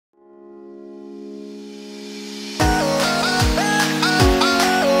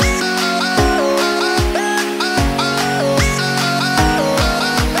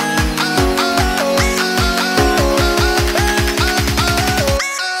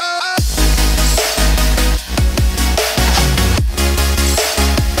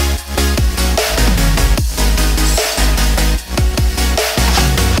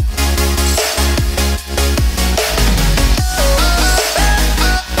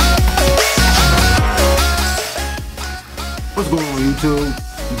What's going on YouTube?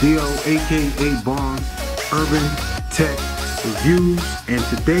 Dio aka Bond, Urban Tech Reviews, and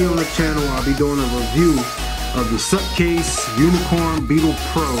today on the channel I'll be doing a review of the Supcase Unicorn Beetle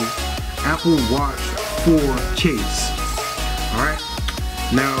Pro Apple Watch 4 case. Alright,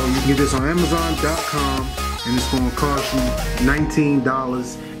 now you can get this on Amazon.com and it's going to cost you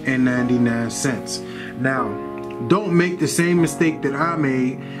 $19.99. Now, don't make the same mistake that I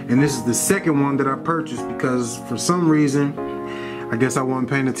made, and this is the second one that I purchased because for some reason, I guess I wasn't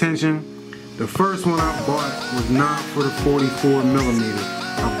paying attention. The first one I bought was not for the 44mm.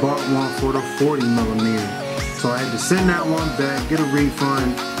 I bought one for the 40mm. So I had to send that one back, get a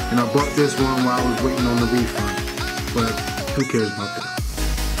refund, and I bought this one while I was waiting on the refund. But who cares about that?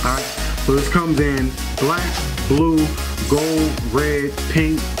 Alright, so this comes in black, blue, gold, red,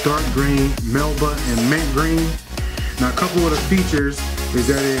 pink, dark green, melba, and mint green. Now a couple of the features is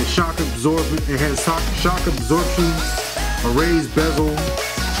that it has shock absorption, a raised bezel,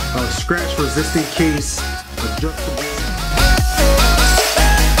 a scratch resistant case, adjustable.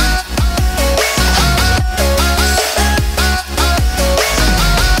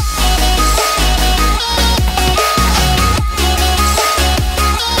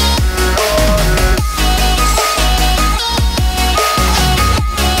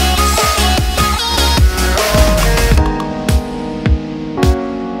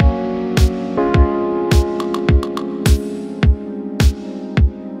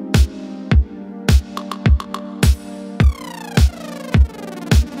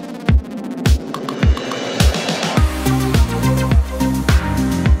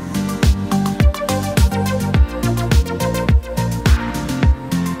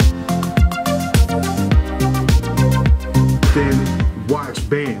 Watch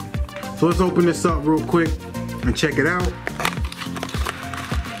band. So let's open this up real quick and check it out.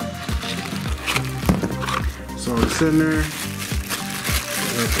 So it's in there.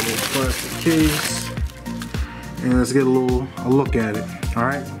 Got the little plastic case, and let's get a look at it. All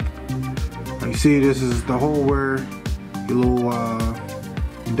right. You see, this is the hole where your little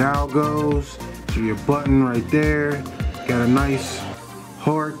dial goes. So your button right there. Got a nice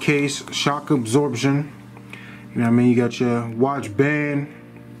hard case, shock absorption. You know what I mean? You got your watch band.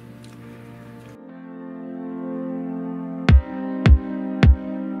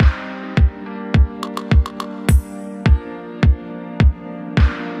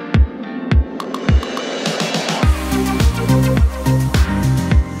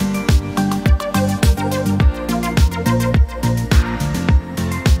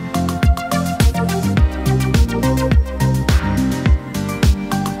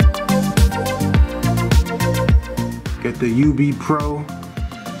 Get the UB Pro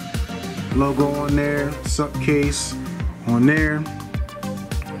logo on there, Supcase on there.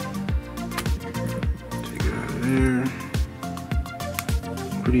 Take it out of there.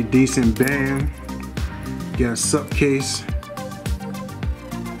 Pretty decent band. Got Supcase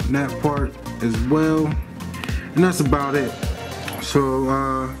on that part as well. And that's about it.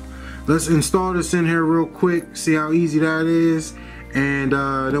 So let's install this in here real quick, see how easy that is, and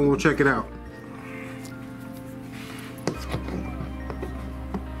then we'll check it out.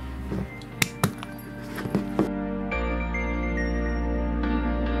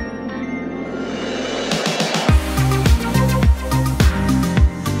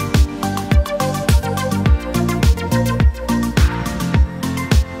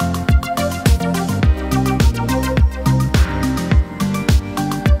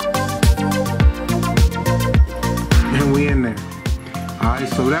 Alright,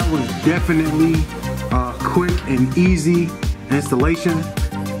 so that was definitely quick and easy installation.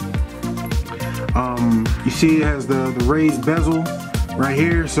 You see it has the raised bezel right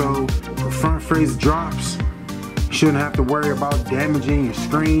here, so the front face drops. You shouldn't have to worry about damaging your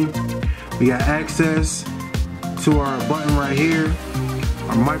screen. We got access to our button right here,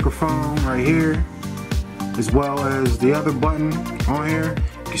 our microphone right here, as well as the other button on here.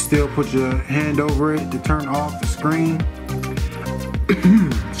 You can still put your hand over it to turn off the screen.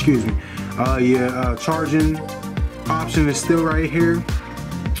 Excuse me. Charging option is still right here,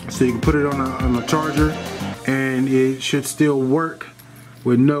 so you can put it on a charger and it should still work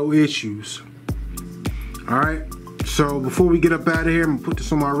with no issues. Alright, so before we get up out of here, I'm gonna put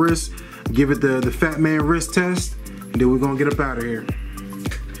this on my wrist, give it the fat man wrist test, and then we're gonna get up out of here.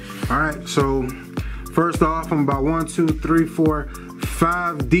 Alright, so first off, I'm about 1, 2, 3, 4,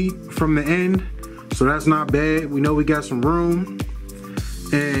 5 deep from the end, so that's not bad. We know we got some room,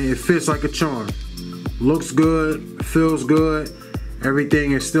 and it fits like a charm. Looks good, feels good,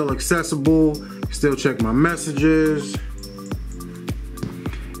 everything is still accessible. Still check my messages.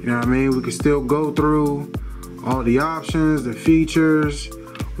 You know what I mean? We can still go through all the options, the features.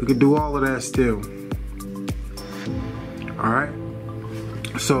 We could do all of that still. All right.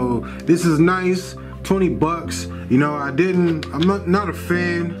 So this is nice, 20 bucks. You know, I'm not a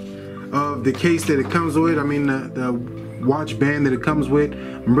fan of the case that it comes with. I mean, the watch band that it comes with.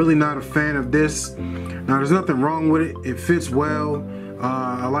 I'm really not a fan of this. Now, there's nothing wrong with it. It fits well.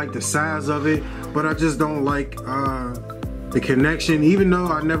 I like the size of it, but I just don't like the connection, even though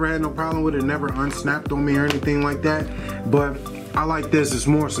I never had no problem with it, never unsnapped on me or anything like that. But I like this. It's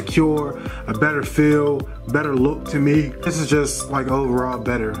more secure, a better feel, better look to me. This is just like overall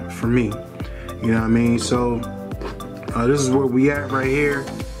better for me. You know what I mean? So this is where we at right here.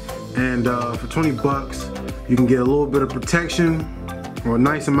 And for 20 bucks, you can get a little bit of protection, or a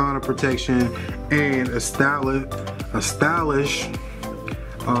nice amount of protection, and a stylish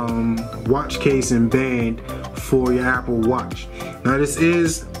watch case and band for your Apple Watch. Now this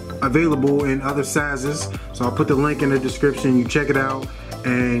is available in other sizes, so I'll put the link in the description. You check it out,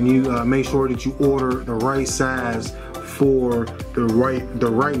 and you make sure that you order the right size for the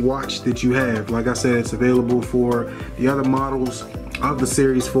right watch that you have. Like I said, it's available for the other models of the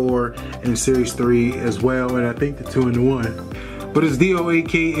Series 4 and Series 3 as well, and I think the 2-in-1. But it's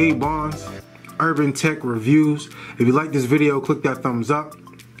DOAKA Bonds, Urban Tech Reviews. If you like this video, click that thumbs up.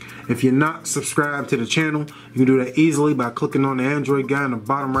 If you're not subscribed to the channel, you can do that easily by clicking on the Android guy in the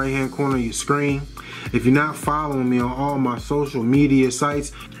bottom right hand corner of your screen. If you're not following me on all my social media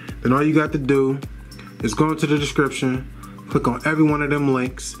sites, then all you got to do is go into the description, click on every one of them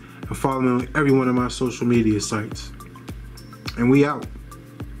links, and follow me on every one of my social media sites. And we out.